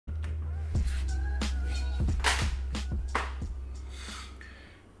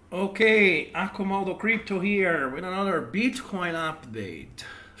Okay, Akumaldo Crypto here with another Bitcoin update.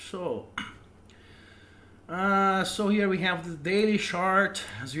 So here we have the daily chart.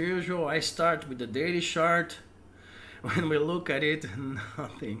 As usual, I start with the daily chart. When we look at it,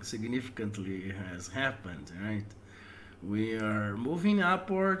 nothing significantly has happened, right? We are moving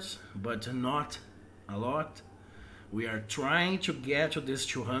upwards, but not a lot. We are trying to get to this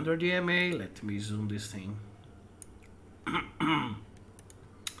 200 EMA. Let me zoom this thing.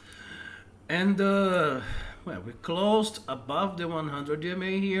 And well, we closed above the 100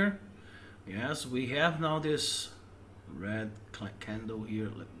 EMA here. Yes, we have now this red candle here.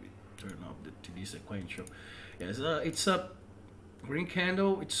 Let me turn off the TV sequential. Yes, it's a green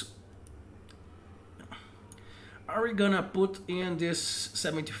candle. Are we gonna put in this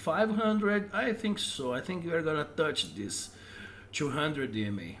 7500? I think so. I think we are gonna touch this 200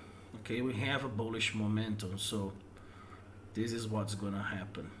 EMA. Okay, we have a bullish momentum, so this is what's gonna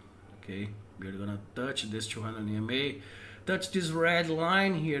happen. Okay, we're gonna touch this 200 EMA, touch this red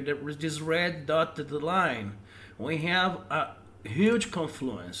line here, this red dotted line. We have a huge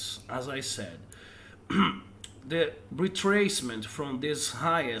confluence, as I said. The retracement from this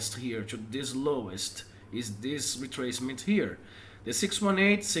highest here to this lowest is this retracement here. The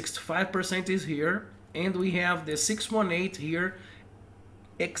 618, 65% is here, and we have the 618 here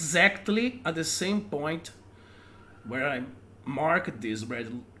exactly at the same point where I mark this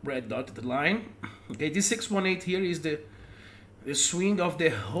red dotted line. Okay, this 618 here is the swing of the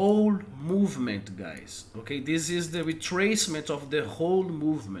whole movement, guys. Okay, this is the retracement of the whole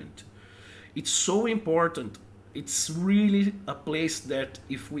movement. It's so important. It's really a place that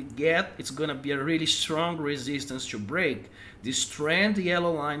if we get, it's gonna be a really strong resistance to break. This trend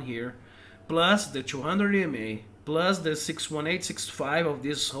yellow line here, plus the 200 EMA, plus the 61865 of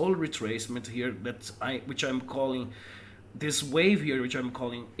this whole retracement here, which I'm calling this wave here, which I'm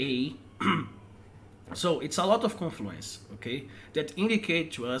calling A. So it's a lot of confluence, okay, that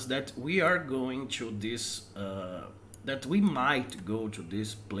indicate to us that we are going to this, that we might go to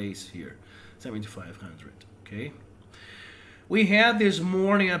this place here, 7500. Okay, we had this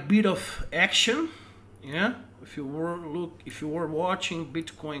morning a bit of action. Yeah, if you were watching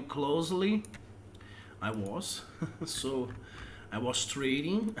Bitcoin closely, I was. So I was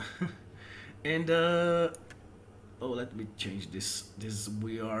trading, and oh, let me change this.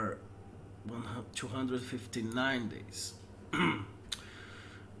 We are 259 days.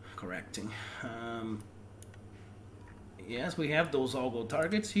 Correcting. Yes, we have those algo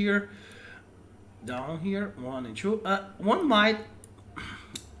targets here. Down here, 1 and 2. One might.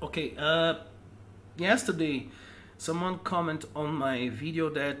 Okay. Yesterday, someone commented on my video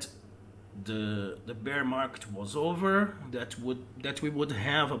that the bear market was over. That we would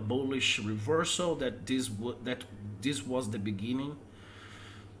have a bullish reversal. That this was the beginning.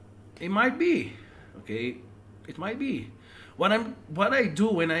 It might be. Okay, it might be. What I do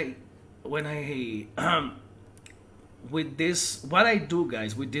when I with this, what I do,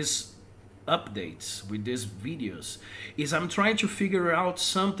 guys, with this updates, with these videos, is I'm trying to figure out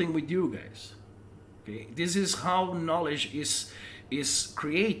something with you guys. Okay, this is how knowledge is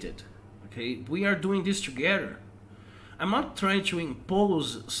created. Okay, we are doing this together. I'm not trying to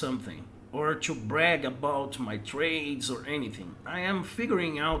impose something or to brag about my trades or anything. I am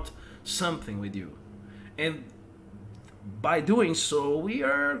figuring out something with you, and by doing so we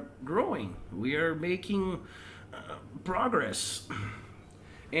are growing, we are making progress.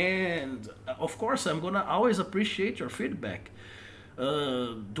 And of course, I'm gonna always appreciate your feedback.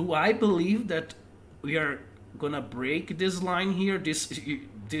 Do I believe that we are gonna break this line here,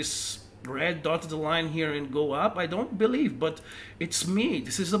 this red dotted line here, and go up? I don't believe, but it's me.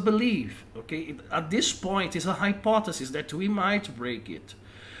 This is a belief. Okay, at this point, it's a hypothesis that we might break it.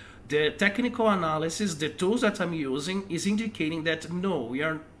 The technical analysis, the tools that I'm using, is indicating that no, we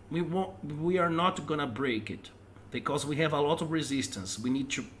are not gonna break it, because we have a lot of resistance. We need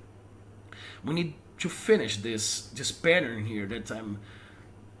to finish this pattern here that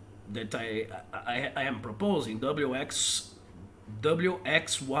I am proposing,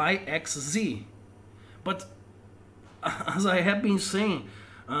 WXYXZ. But as I have been saying,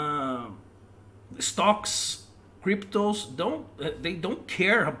 stocks, cryptos don't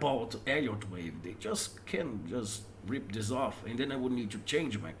care about Elliott wave. They just can just rip this off, and then I would need to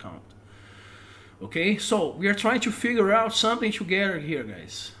change my account. Okay, so we are trying to figure out something together here,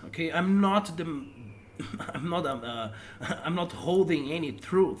 guys. Okay, I'm not holding any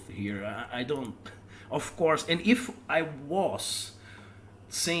truth here. I don't, of course. And if I was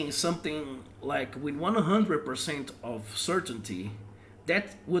saying something like with 100% of certainty,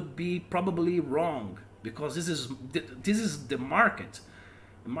 that would be probably wrong, because this is the market.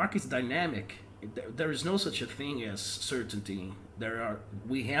 The market's dynamic. There is no such a thing as certainty.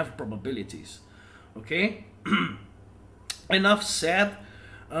 We have probabilities. Okay. Enough said.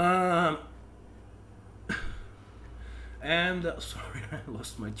 And sorry, I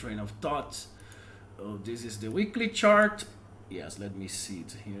lost my train of thoughts. Oh, this is the weekly chart. Yes, let me see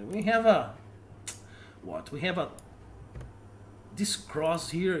it here. We have a what? We have a this cross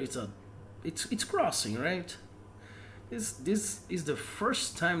here. It's crossing, right? This is the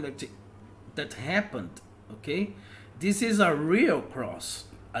first time that happened. Okay, this is a real cross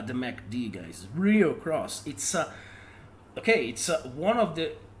at the MACD, guys. Real cross. It's a okay. It's one of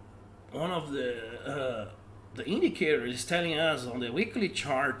the the indicator is telling us on the weekly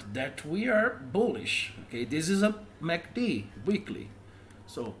chart that we are bullish. Okay, this is a MACD weekly,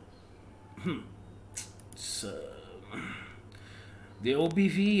 so the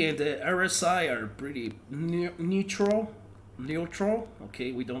OBV and the RSI are pretty neutral.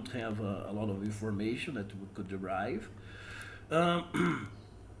 Okay, we don't have a lot of information that we could derive.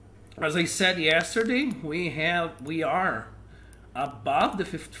 As I said yesterday, we are above the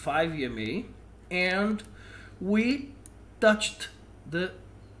 55 EMA, and we touched the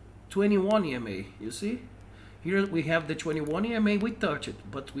 21 EMA. You see, here we have the 21 EMA. We touch it,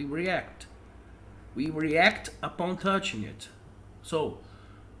 but we react. We react upon touching it. So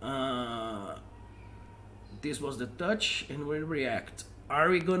this was the touch, and we react. Are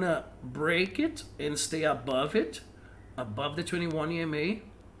we gonna break it and stay above it, above the 21 EMA?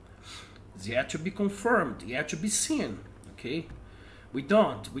 It's yet to be confirmed, yet to be seen. Okay, we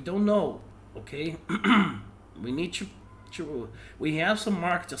don't know. Okay, we need we have some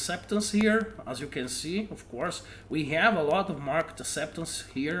market acceptance here, as you can see. Of course, we have a lot of market acceptance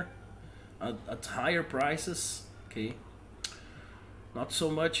here at higher prices. Okay, not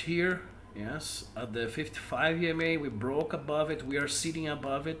so much here. Yes, at the 55 EMA we broke above it. We are sitting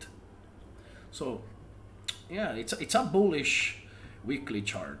above it. So yeah, it's a bullish weekly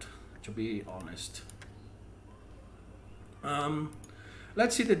chart, to be honest.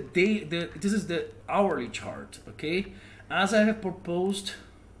 Let's see this is the hourly chart. Okay, as I have proposed,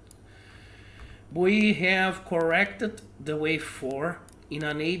 we have corrected the wave 4 in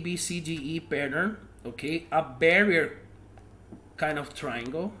an ABCDE pattern. Okay, a barrier kind of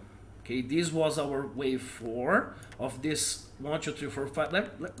triangle. Okay, this was our wave 4 of this 1, 2, 3, 4, 5.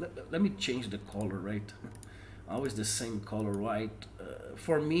 Let me change the color, right? Always the same color, right?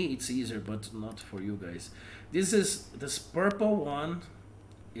 For me it's easier, but not for you guys. This purple one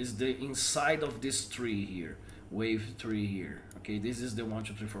is the inside of this tree here, wave 3 here. Okay, this is the 1,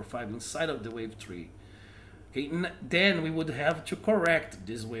 2, 3, 4, 5 inside of the wave 3. Okay, then we would have to correct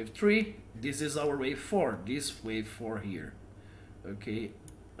this wave 3. This is our wave 4, this wave 4 here. Okay,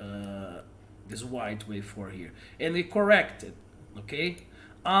 this white wave 4 here, and we correct it. Okay,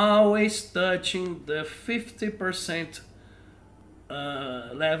 always touching the 50%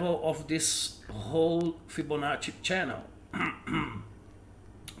 level of this whole Fibonacci channel.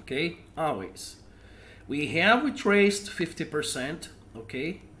 Okay, always. We have retraced 50%,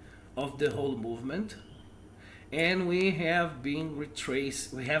 okay, of the whole movement, and we have been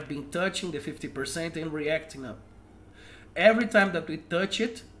touching the 50% and reacting up. Every time that we touch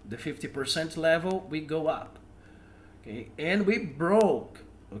it, the 50% level, we go up. Okay, and we broke.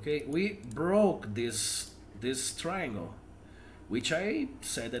 Okay, we broke this triangle, which I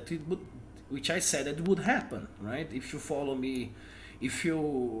said that it would happen, right? If you follow me, if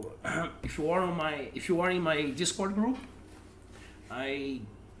you are in my Discord group, I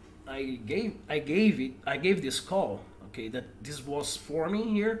gave this call. Okay, that this was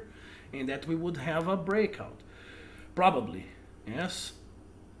forming here, and that we would have a breakout. Probably, yes,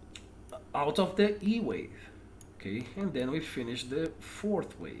 out of the E wave. Okay, and then we finish the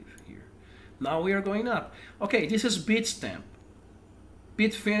 4th wave here. Now we are going up. Okay, this is Bitstamp.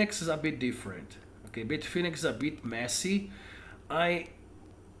 Bitfinex is a bit different. Okay, Bitfinex is a bit messy.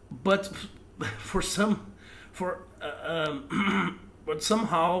 But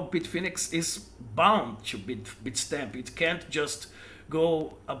somehow Bitfinex is bound to Bitstamp. It can't just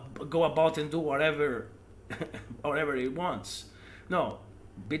go about and do whatever it wants. No,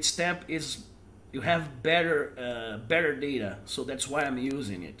 Bitstamp is, you have better data, so that's why I'm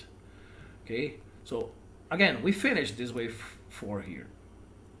using it. Okay, so again, we finished this wave 4 here.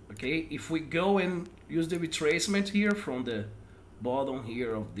 Okay, if we go and use the retracement here from the bottom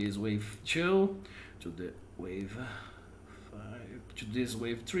here of this wave 2 to the wave 5 to this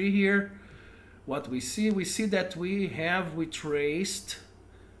wave 3 here, what we see that we have retraced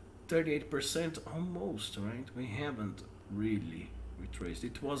 38% almost, right? We haven't really retraced.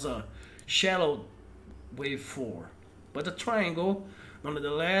 It was a shallow wave 4, but the triangle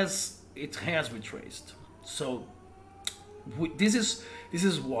Nonetheless, it has retraced. So this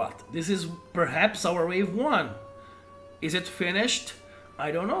is what? This is perhaps our wave one. Is it finished?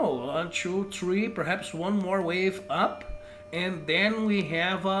 I don't know. 1, 2, 3, perhaps one more wave up, and then we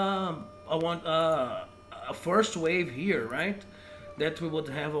have a first wave here, right? That we would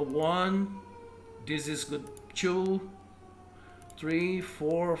have a 1. This is good. 2, 3,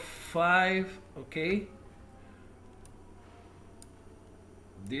 4, 5. Okay.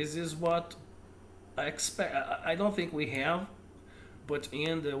 This is what I expect. I don't think we have, but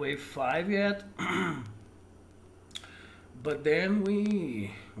in the wave 5 yet. But then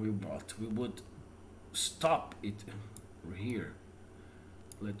we would stop it here.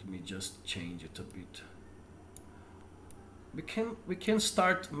 Let me just change it a bit. We can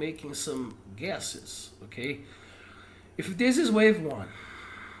start making some guesses, okay? If this is wave 1,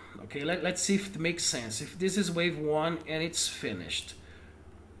 okay, let's see if it makes sense. If this is wave 1 and it's finished,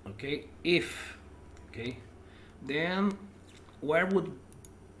 okay, then where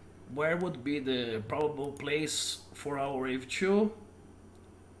would be the probable place for our wave 2?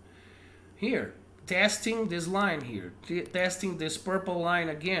 Here, testing this line here, testing this purple line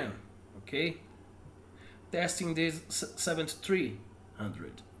again, okay, testing this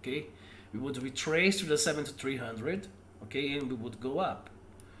 7300, okay, we would retrace to the 7300, okay, and we would go up.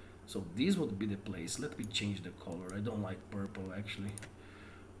 So this would be the place. Let me change the color. I don't like purple actually.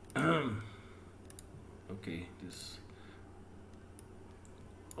 Okay, this.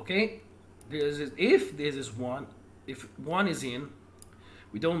 Okay, this is, if this is 1, if 1 is in,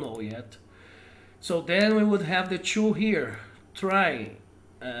 we don't know yet. So then we would have the 2 here. Try,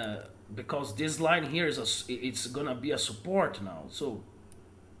 because this line here is it's gonna be a support now. So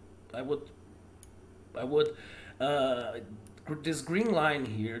I would this green line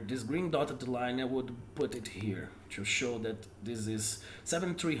here, this green dotted line, I would put it here to show that this is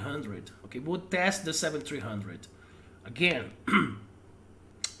 7300. Okay, we'll test the 7300 again.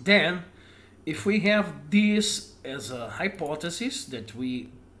 Then, if we have this as a hypothesis that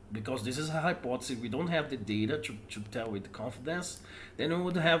because this is a hypothesis, we don't have the data to tell with confidence, then we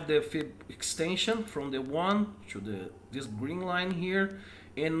would have the fib extension from the 1 to this green line here,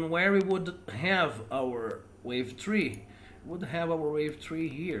 and where we would have our wave 3, we would have our wave 3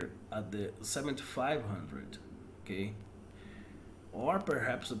 here at the 7500, okay, or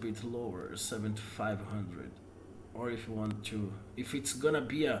perhaps a bit lower, 7500. Or if you want to, if it's gonna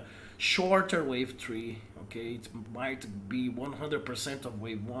be a shorter wave 3, okay, it might be 100% of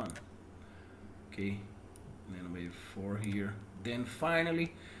wave 1, okay, and then wave 4 here, then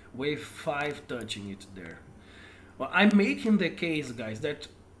finally wave 5 touching it there. Well, I'm making the case, guys, that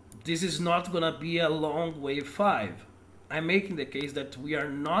this is not gonna be a long wave 5. I'm making the case that we are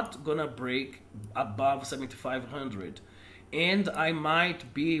not gonna break above 7500, and I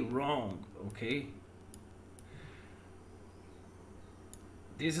might be wrong, okay.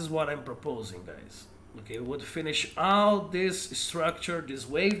 This is what I'm proposing, guys. Okay, we would finish out this structure, this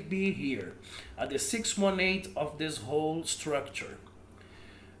wave B here, at the 618 of this whole structure.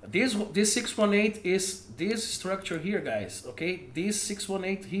 This 618 is this structure here, guys. Okay, this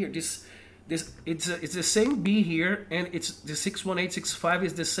 618 here, it's the same B here, and it's the 61865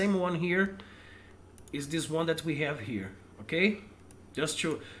 is the same one here. Is this one that we have here? Okay, just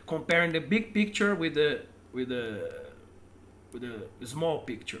to comparing the big picture with the small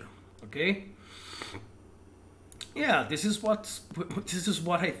picture, okay? Yeah, this is what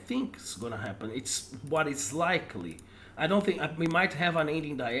I think is gonna happen. It's what is likely. I don't think we might have an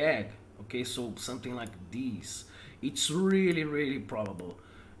ending diag, okay? So something like this. It's really probable.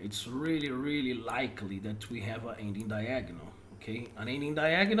 It's really likely that we have an ending diagonal, okay? An ending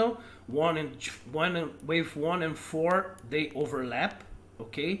diagonal. Wave 1 and 4 they overlap,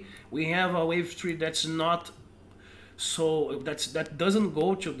 okay? We have a wave 3 that's not. So that doesn't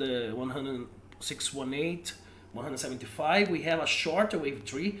go to the 618, 175. We have a shorter wave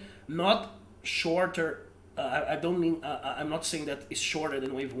 3, not shorter. I don't mean. I'm not saying that it's shorter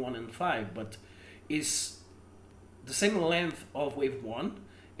than wave 1 and 5, but is the same length of wave 1,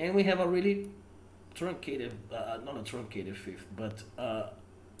 and we have a really truncated, not a truncated fifth, but a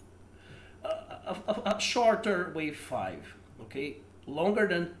shorter wave 5. Okay, longer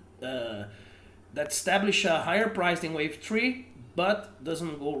than. That establish a higher price than wave 3, but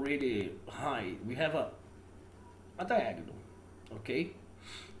doesn't go really high. We have a diagonal, okay?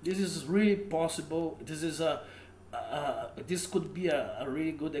 This is really possible. This is this could be a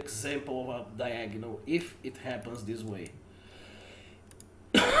really good example of a diagonal if it happens this way.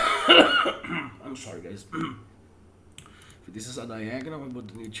 I'm sorry, guys. If this is a diagonal, we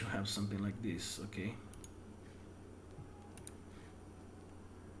would need to have something like this, okay?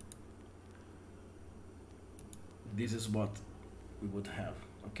 this is what we would have.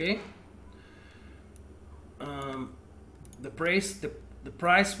 Okay. The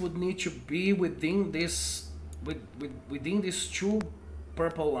price would need to be within this within these two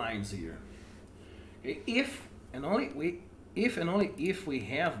purple lines here. Okay? If and only if we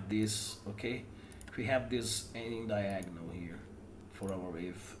have this, okay, if we have this ending diagonal here for our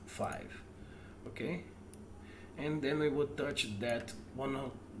wave 5, okay, and then we would touch that one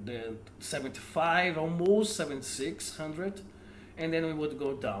of the 75, almost 7600, and then we would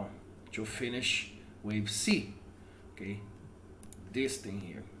go down to finish wave C, okay, this thing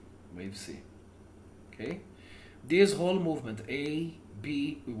here, wave C, okay, this whole movement A,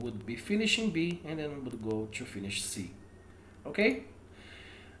 B, we would be finishing B, and then we would go to finish C, okay.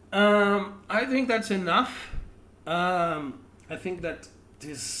 I think that's enough. I think that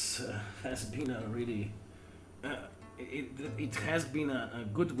this has been a really it has been a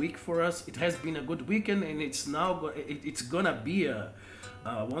good week for us. It has been a good weekend, and it's now it's gonna be a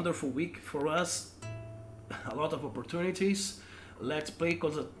wonderful week for us. A lot of opportunities. Let's play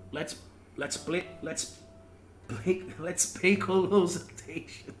close attention.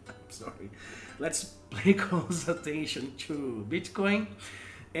 I'm sorry. Let's pay close attention to Bitcoin.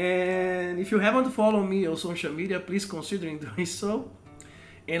 And if you haven't followed me on social media, please consider doing so.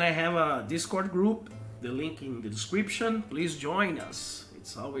 And I have a Discord group, the link in the description. Please join us.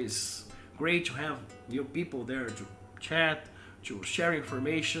 It's always great to have new people there to chat, to share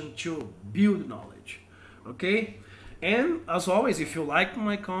information, to build knowledge. Okay? And as always, if you like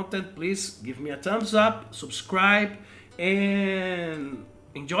my content, please give me a thumbs up, subscribe, and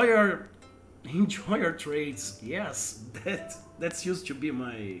enjoy your trades. Yes, that's used to be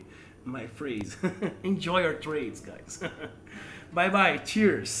my phrase. Enjoy your trades, guys. Bye bye.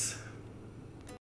 Cheers.